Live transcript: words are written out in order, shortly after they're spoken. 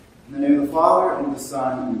In the name of the Father, and of the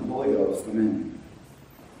Son, and of the Holy Ghost. Amen.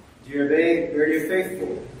 Dear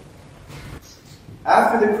faithful,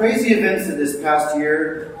 after the crazy events of this past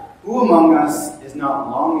year, who among us is not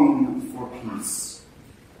longing for peace?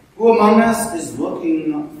 Who among us is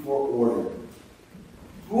looking for order?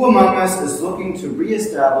 Who among us is looking to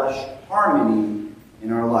reestablish harmony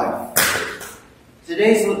in our life?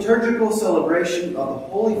 Today's liturgical celebration of the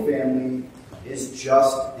Holy Family is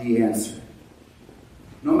just the answer.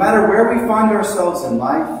 No matter where we find ourselves in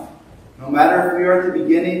life, no matter if we are at the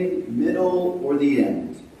beginning, middle, or the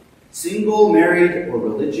end, single, married, or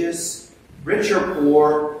religious, rich or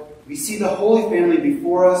poor, we see the Holy Family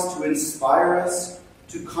before us to inspire us,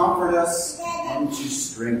 to comfort us, and to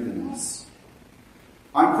strengthen us.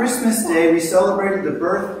 On Christmas Day, we celebrated the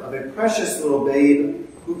birth of a precious little babe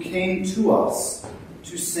who came to us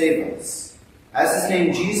to save us. As his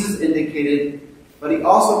name Jesus indicated, but he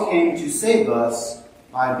also came to save us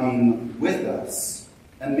by being with us.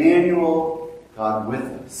 Emmanuel, God with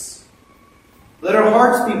us. Let our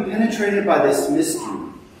hearts be penetrated by this mystery.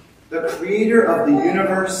 The creator of the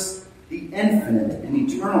universe, the infinite and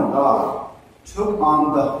eternal God, took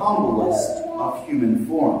on the humblest of human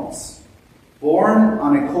forms. Born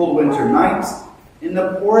on a cold winter night, in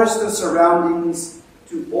the poorest of surroundings,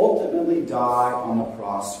 to ultimately die on the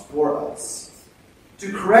cross for us.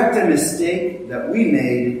 To correct a mistake that we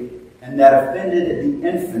made and that offended the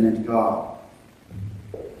infinite God.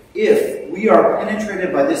 If we are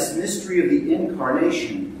penetrated by this mystery of the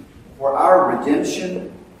Incarnation for our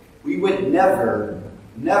redemption, we would never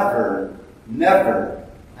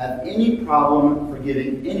have any problem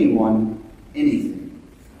forgiving anyone anything.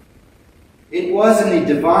 It was in the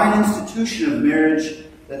divine institution of marriage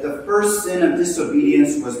that the first sin of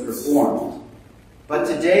disobedience was performed. But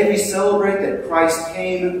today we celebrate that Christ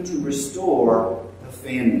came to restore the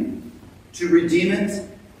family, to redeem it,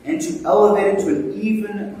 and to elevate it to an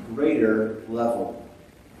even greater level.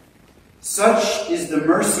 Such is the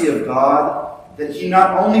mercy of God that he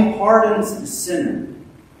not only pardons the sinner,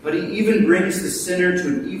 but he even brings the sinner to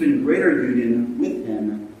an even greater union with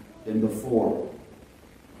him than before.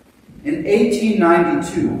 In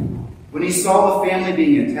 1892, when he saw the family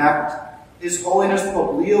being attacked, His Holiness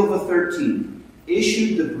Pope Leo XIII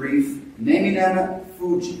issued the brief Neminem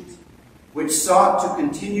Fugit, which sought to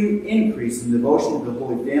continue increase in devotion to the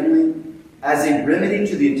Holy Family as a remedy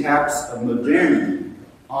to the attacks of modernity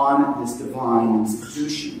on this divine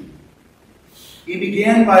institution. He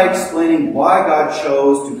began by explaining why God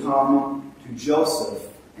chose to come to Joseph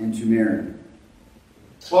and to Mary.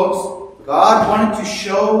 Quote, God wanted to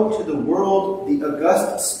show to the world the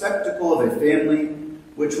august spectacle of a family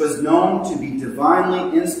which was known to be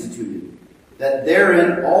divinely instituted, that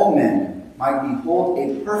therein all men might behold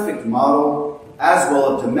a perfect model as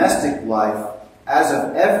well of domestic life as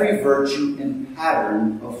of every virtue and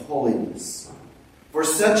pattern of holiness. For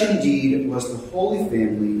such indeed was the Holy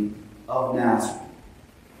Family of Nazareth.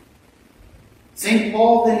 St.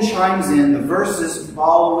 Paul then chimes in the verses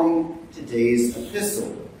following today's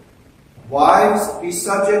epistle. Wives, be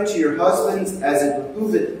subject to your husbands as it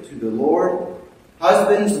behooveth to the Lord.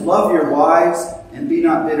 Husbands, love your wives and be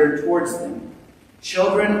not bitter towards them.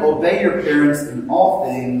 Children, obey your parents in all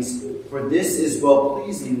things, for this is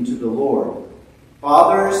well-pleasing to the Lord.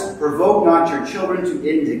 Fathers, provoke not your children to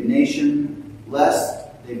indignation, lest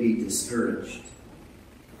they be discouraged.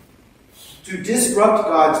 To disrupt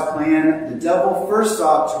God's plan, the devil first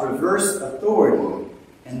sought to reverse authority,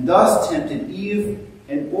 and thus tempted Eve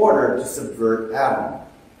in order to subvert Adam.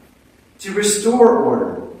 To restore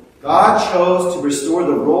order, God chose to restore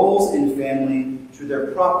the roles in family to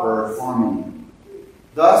their proper harmony.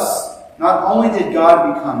 Thus, not only did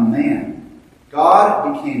God become man,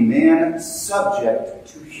 God became man subject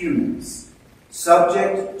to humans,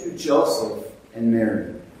 subject to Joseph and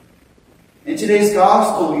Mary. In today's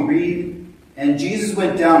gospel we read, and Jesus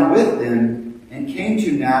went down with them and came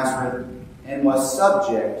to Nazareth and was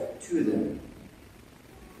subject to them.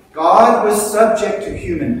 God was subject to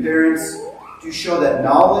human parents to show that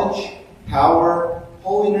knowledge, power,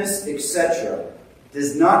 holiness, etc.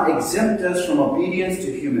 does not exempt us from obedience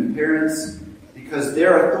to human parents because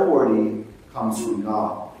their authority comes from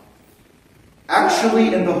God.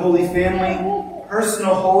 Actually, in the Holy Family,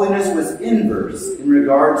 personal holiness was inverse in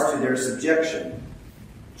regards to their subjection.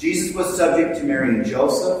 Jesus was subject to Mary and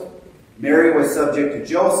Joseph, Mary was subject to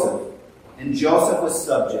Joseph, and Joseph was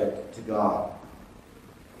subject to God.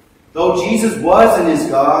 Though Jesus was and is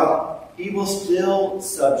God, he was still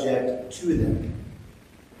subject to them.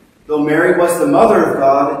 Though Mary was the mother of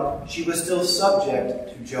God, she was still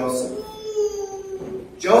subject to Joseph.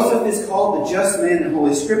 Joseph is called the just man in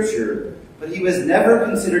Holy Scripture but he was never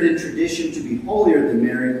considered in tradition to be holier than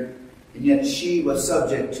Mary, and yet she was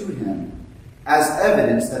subject to him, as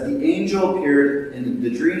evidence that the angel appeared in the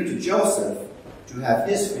dream to Joseph to have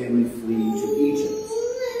his family flee to Egypt.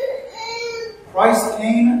 Christ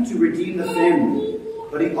came to redeem the family,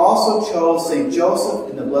 but he also chose St. Joseph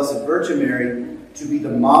and the Blessed Virgin Mary to be the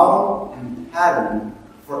model and pattern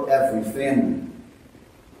for every family.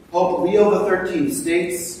 Pope Leo XIII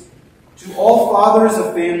states, "To all fathers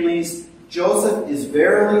of families, Joseph is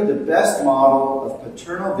verily the best model of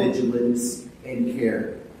paternal vigilance and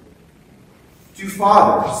care. To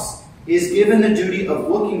fathers is given the duty of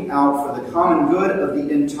looking out for the common good of the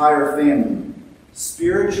entire family,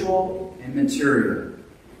 spiritual and material.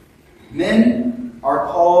 Men are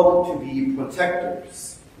called to be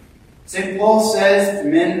protectors. St. Paul says to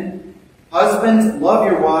men, 'Husbands, love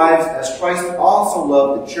your wives as Christ also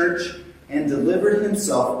loved the church and delivered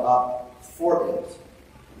himself up for it.'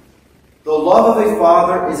 The love of a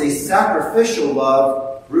father is a sacrificial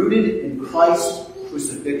love rooted in Christ's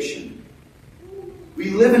crucifixion.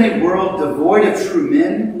 We live in a world devoid of true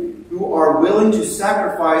men who are willing to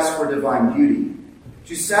sacrifice for divine beauty,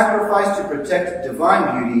 to sacrifice to protect divine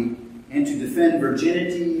beauty, and to defend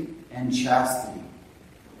virginity and chastity.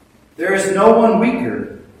 There is no one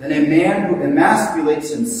weaker than a man who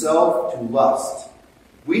emasculates himself to lust,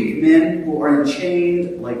 weak men who are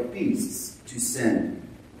enchained like beasts to sin.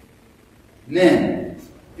 Men,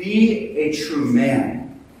 be a true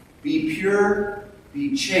man. Be pure,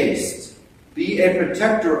 be chaste. Be a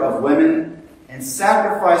protector of women, and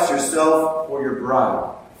sacrifice yourself for your bride,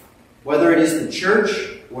 whether it is the church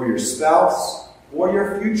or your spouse or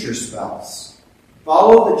your future spouse.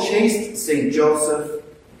 Follow the chaste St. Joseph,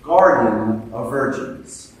 guardian of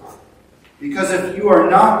virgins. Because if you are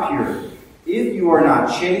not pure, if you are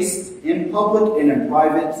not chaste, in public and in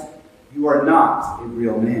private, you are not a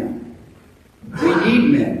real man. We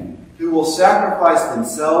need men who will sacrifice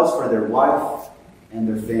themselves for their wife and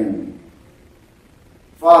their family.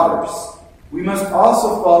 Fathers, we must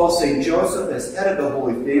also follow St. Joseph as head of the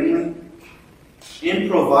Holy Family in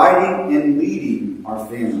providing and leading our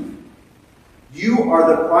family. You are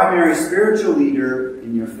the primary spiritual leader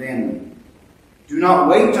in your family. Do not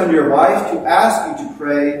wait on your wife to ask you to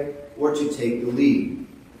pray or to take the lead.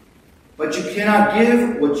 But you cannot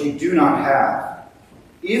give what you do not have.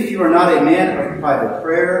 If you are not a man of private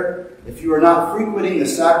prayer, if you are not frequenting the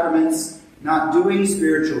sacraments, not doing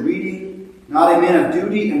spiritual reading, not a man of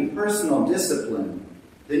duty and personal discipline,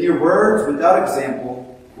 then your words without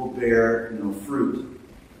example will bear no fruit.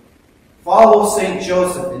 Follow St.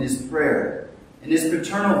 Joseph in his prayer, in his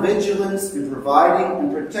paternal vigilance in providing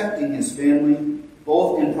and protecting his family,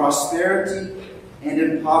 both in prosperity and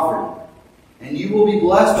in poverty. And you will be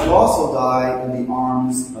blessed to also die in the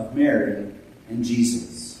arms of Mary and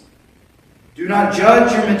Jesus. Do not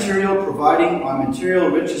judge your material providing on material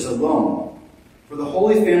riches alone, for the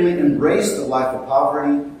Holy Family embraced the life of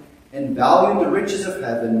poverty and valued the riches of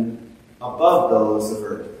heaven above those of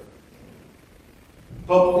earth.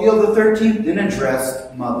 Pope Leo XIII then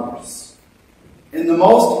addressed mothers. In the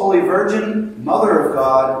Most Holy Virgin, Mother of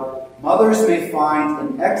God, mothers may find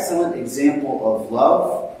an excellent example of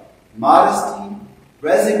love, modesty,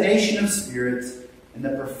 resignation of spirit, and the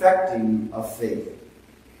perfecting of faith.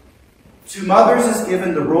 To mothers is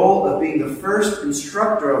given the role of being the first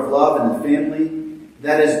instructor of love in the family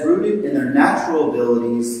that is rooted in their natural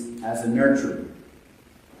abilities as a nurturer.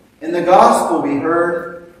 In the gospel we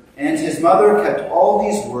heard, and his mother kept all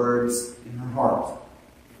these words in her heart.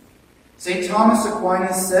 St. Thomas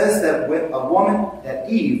Aquinas says that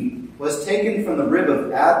Eve was taken from the rib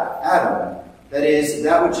of Adam, that is,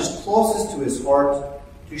 that which is closest to his heart,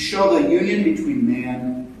 to show the union between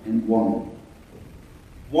man and woman.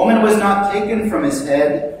 Woman was not taken from his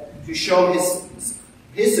head to show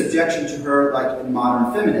his subjection to her like in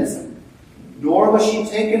modern feminism, nor was she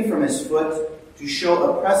taken from his foot to show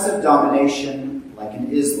oppressive domination like in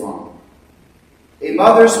Islam. A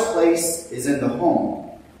mother's place is in the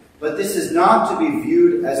home, but this is not to be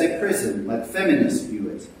viewed as a prison like feminists view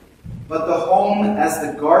it, but the home as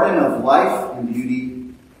the garden of life and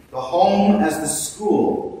beauty, the home as the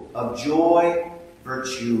school of joy,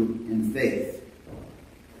 virtue, and faith.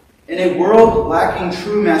 In a world lacking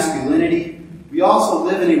true masculinity, we also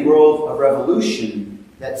live in a world of revolution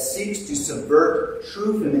that seeks to subvert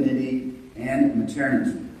true femininity and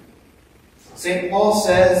maternity. St. Paul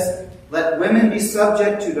says, "Let women be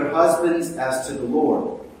subject to their husbands as to the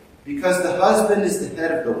Lord, because the husband is the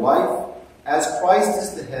head of the wife, as Christ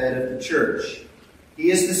is the head of the church.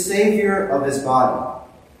 He is the Savior of his body.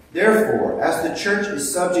 Therefore, as the church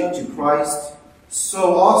is subject to Christ,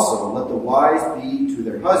 so also let the wives be to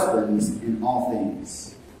their husbands in all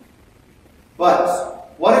things.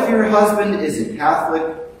 But what if your husband is a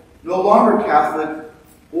Catholic, no longer Catholic,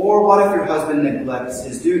 or what if your husband neglects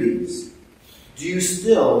his duties? Do you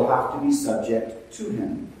still have to be subject to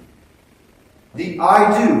him? The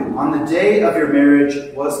I do on the day of your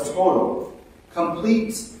marriage was total,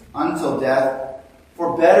 complete until death,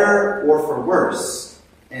 for better or for worse,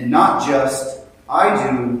 and not just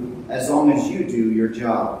I do as long as you do your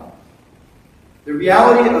job. The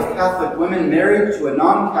reality of Catholic women married to a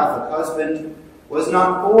non-Catholic husband was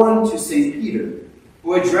not foreign to St. Peter,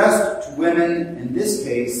 who addressed to women, in this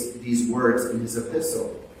case, these words in his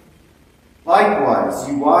epistle. Likewise,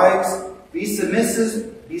 you wives, be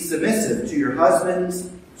submissive to your husbands,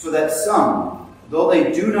 so that some, though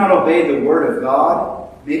they do not obey the word of God,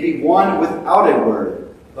 may be won without a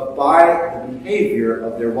word, but by the behavior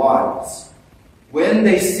of their wives, when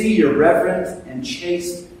they see your reverent and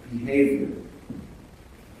chaste behavior.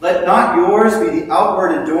 Let not yours be the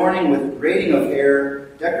outward adorning with braiding of hair,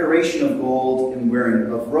 decoration of gold, and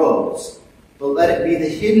wearing of robes, but let it be the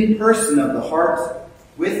hidden person of the heart,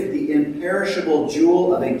 with the imperishable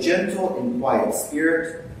jewel of a gentle and quiet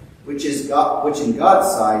spirit, which in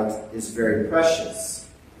God's sight is very precious.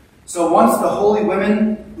 So once the holy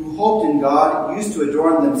women who hoped in God used to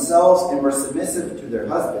adorn themselves and were submissive to their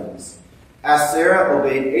husbands, as Sarah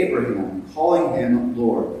obeyed Abraham, calling him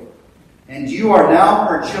Lord. And you are now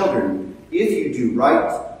her children, if you do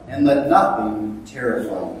right, and let nothing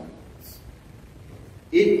terrify you.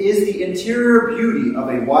 It is the interior beauty of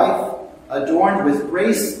a wife adorned with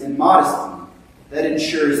grace and modesty that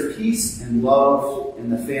ensures peace and love in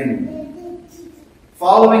the family.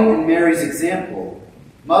 Following in Mary's example,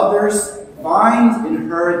 mothers find in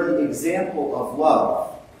her the example of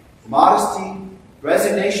love, modesty,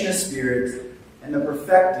 resignation of spirit, and the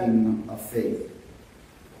perfecting of faith.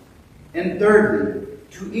 And thirdly,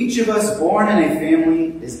 to each of us born in a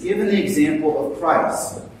family is given the example of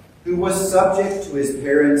Christ, who was subject to his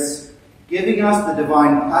parents, giving us the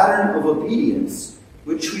divine pattern of obedience,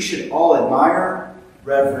 which we should all admire,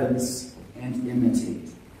 reverence, and imitate.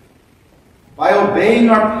 By obeying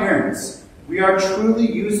our parents, we are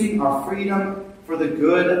truly using our freedom for the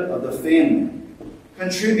good of the family,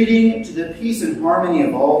 contributing to the peace and harmony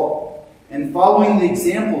of all, and following the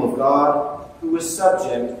example of God, who was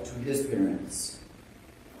subject to his parents.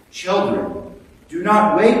 Children, do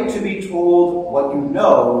not wait to be told what you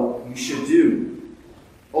know you should do.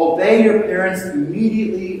 Obey your parents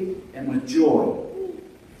immediately and with joy.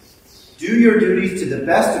 Do your duties to the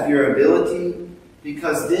best of your ability,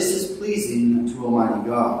 because this is pleasing to Almighty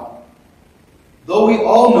God. Though we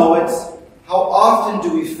all know it, how often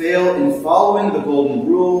do we fail in following the golden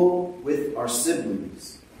rule with our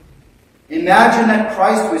siblings? Imagine that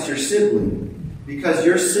Christ was your sibling, because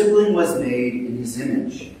your sibling was made in his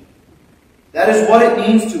image. That is what it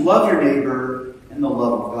means to love your neighbor in the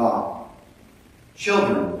love of God.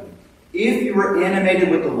 Children, if you were animated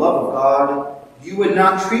with the love of God, you would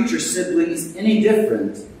not treat your siblings any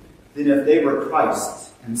different than if they were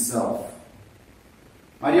Christ himself.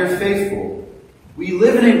 My dear faithful, we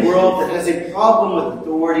live in a world that has a problem with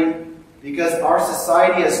authority because our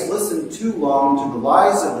society has listened too long to the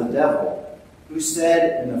lies of the devil, who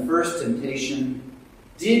said in the first temptation,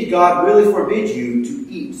 "Did God really forbid you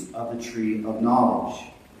to eat of the tree of knowledge?"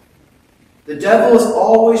 The devil is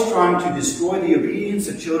always trying to destroy the obedience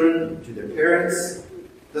of children to their parents,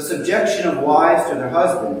 the subjection of wives to their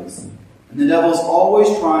husbands, and the devil is always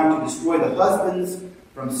trying to destroy the husbands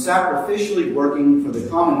from sacrificially working for the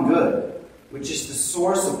common good, which is the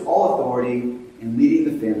source of all authority in leading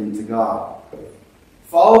the family to God.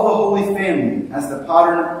 Follow the Holy Family as the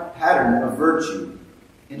pattern of virtue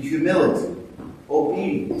in humility,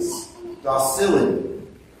 obedience, docility,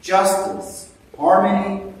 justice,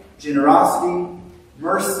 harmony, generosity,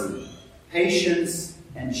 mercy, patience,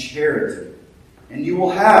 and charity. And you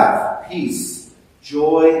will have peace,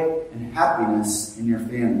 joy, and happiness in your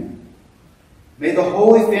family. May the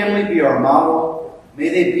Holy Family be our model. May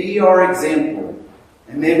they be our example.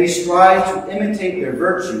 And may we strive to imitate their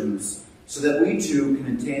virtues so that we too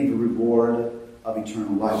can attain the reward of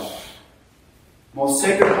eternal life. Most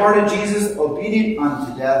Sacred Heart of Jesus, obedient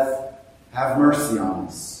unto death, have mercy on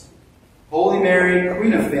us. Holy Mary,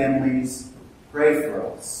 Queen of Families, pray for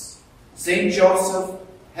us. Saint Joseph,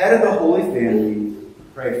 head of the Holy Family,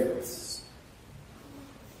 pray for us.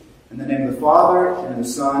 In the name of the Father, and of the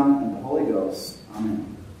Son, and of the Holy Ghost.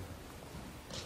 Amen.